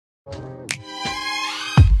Isn't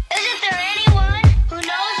there anyone who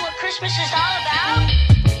knows what Christmas is all about?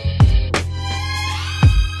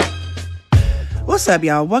 What's up,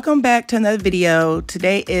 y'all? Welcome back to another video.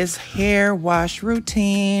 Today is hair wash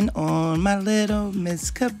routine on my little Miss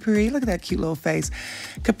Capri. Look at that cute little face.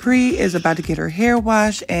 Capri is about to get her hair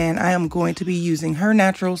washed, and I am going to be using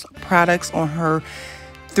HerNatural's products on her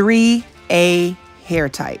 3A hair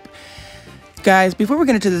type. Guys, before we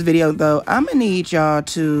get into this video, though, I'm going to need y'all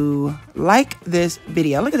to like this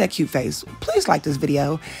video. Look at that cute face. Please like this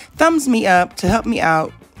video. Thumbs me up to help me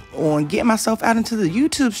out on getting myself out into the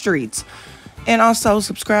YouTube streets. And also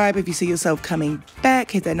subscribe if you see yourself coming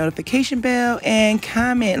back. Hit that notification bell and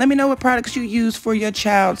comment. Let me know what products you use for your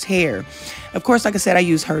child's hair. Of course, like I said, I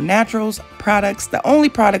use HerNatural's products. The only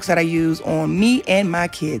products that I use on me and my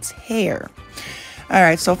kids' hair. All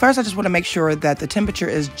right, so first I just want to make sure that the temperature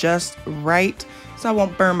is just right so I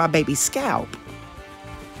won't burn my baby's scalp.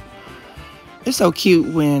 It's so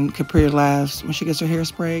cute when Capri laughs when she gets her hair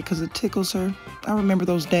sprayed because it tickles her. I remember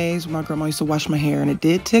those days when my grandma used to wash my hair and it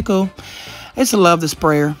did tickle. I used to love the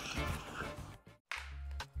sprayer.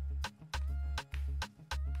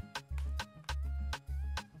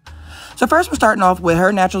 So first we're starting off with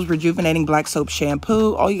HerNatural's Rejuvenating Black Soap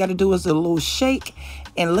Shampoo. All you got to do is a little shake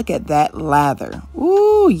and look at that lather.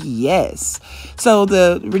 Ooh, yes. So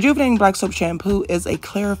the Rejuvenating Black Soap Shampoo is a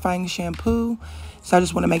clarifying shampoo. So I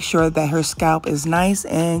just want to make sure that her scalp is nice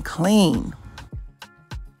and clean.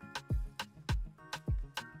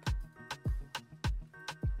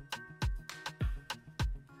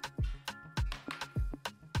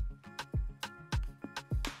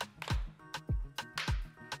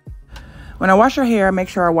 When I wash her hair, I make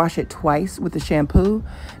sure I wash it twice with the shampoo,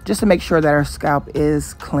 just to make sure that her scalp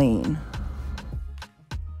is clean.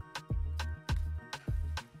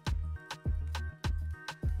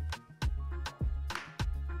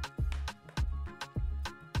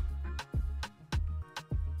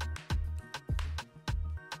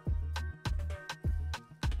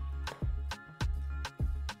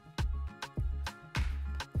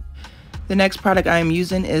 The next product I am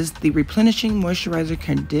using is the Replenishing Moisturizer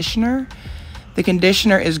Conditioner. The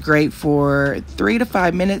conditioner is great for 3 to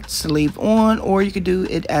 5 minutes to leave on, or you could do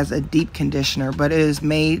it as a deep conditioner, but it is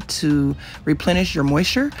made to replenish your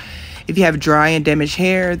moisture. If you have dry and damaged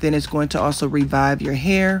hair, then it's going to also revive your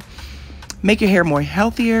hair, make your hair more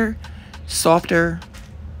healthier, softer,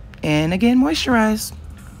 and again, moisturize.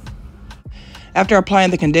 After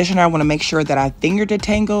applying the conditioner, I want to make sure that I finger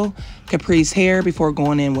detangle Capri's hair before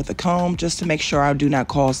going in with a comb, just to make sure I do not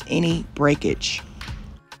cause any breakage.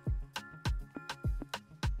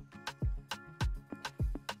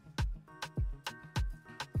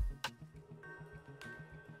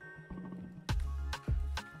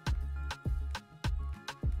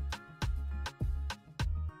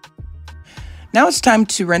 Now it's time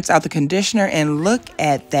to rinse out the conditioner, and look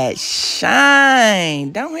at that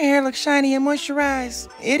shine. Don't her hair look shiny and moisturized?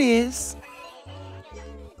 It is.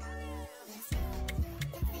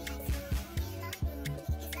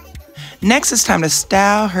 Next, it's time to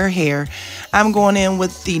style her hair. I'm going in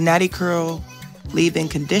with the Natty Curl leave-in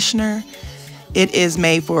conditioner. It is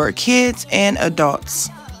made for kids and adults.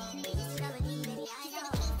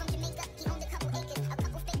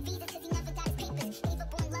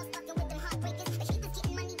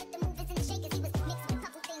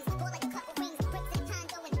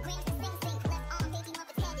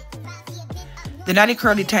 The Natty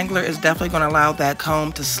Curl Detangler is definitely going to allow that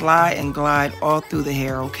comb to slide and glide all through the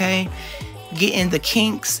hair, okay? Getting the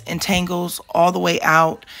kinks and tangles all the way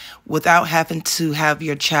out without having to have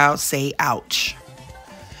your child say, ouch.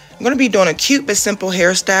 I'm going to be doing a cute but simple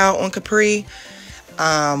hairstyle on Capri,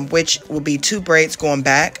 which will be 2 braids going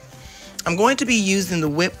back. I'm going to be using the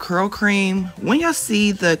whipped curl cream. When y'all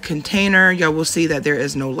see the container, y'all will see that there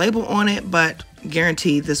is no label on it, but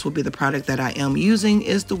guaranteed this will be the product that I am using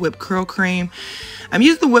is the whipped curl cream. I'm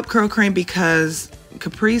using the whipped curl cream because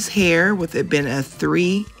Capri's hair, with it being a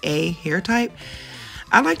 3A hair type,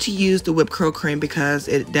 I like to use the whipped curl cream because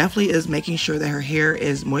it definitely is making sure that her hair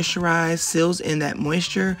is moisturized, seals in that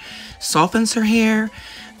moisture, softens her hair,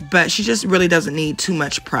 but she just really doesn't need too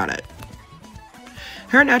much product.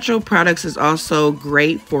 HerNatural products is also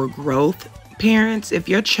great for growth. Parents, if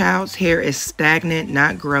your child's hair is stagnant,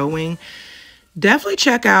 not growing, definitely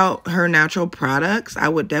check out HerNatural products. I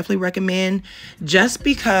would definitely recommend, just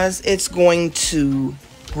because it's going to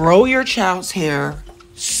grow your child's hair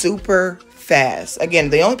super fast. Again,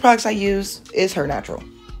 the only products I use is HerNatural.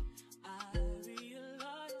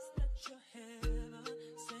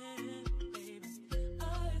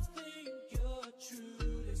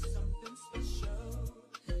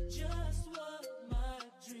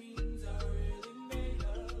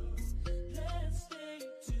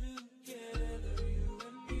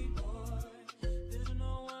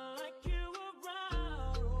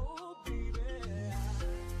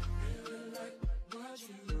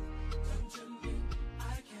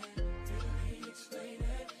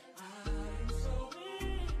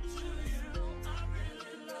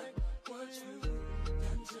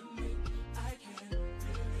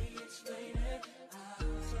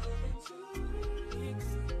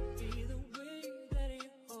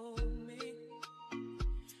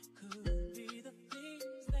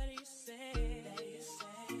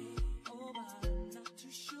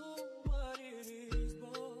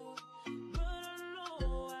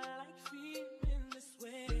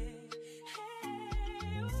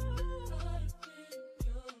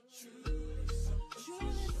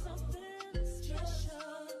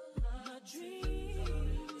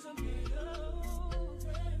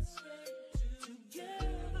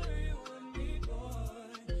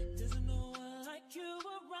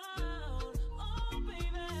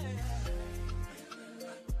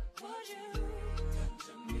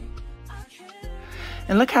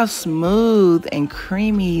 And look how smooth and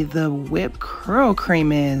creamy the whipped curl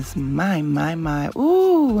cream is. My, my, my.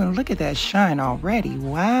 Ooh, and look at that shine already.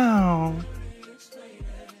 Wow.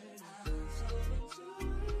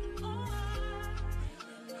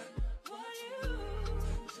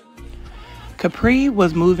 Capri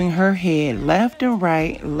was moving her head left and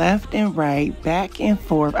right, back and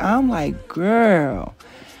forth. I'm like, girl,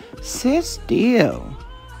 sit still.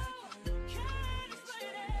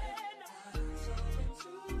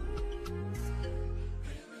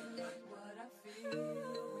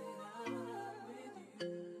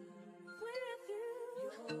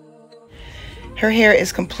 Her hair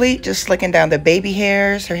is complete, just slicking down the baby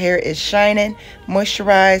hairs. Her hair is shining,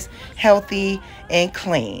 moisturized, healthy, and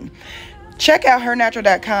clean. Check out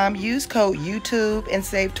HerNatural.com. Use code YouTube and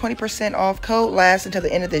save 20% off. Code lasts until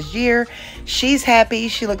the end of this year. She's happy.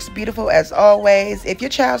 She looks beautiful as always. If your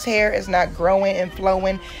child's hair is not growing and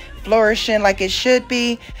flowing, flourishing like it should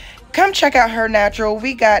be, come check out HerNatural.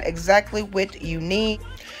 We got exactly what you need.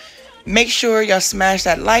 Make sure y'all smash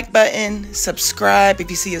that like button, subscribe if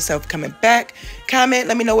you see yourself coming back, comment,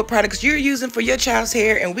 let me know what products you're using for your child's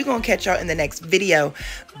hair, and we're going to catch y'all in the next video.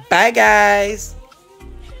 Bye, guys.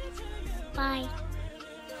 Bye.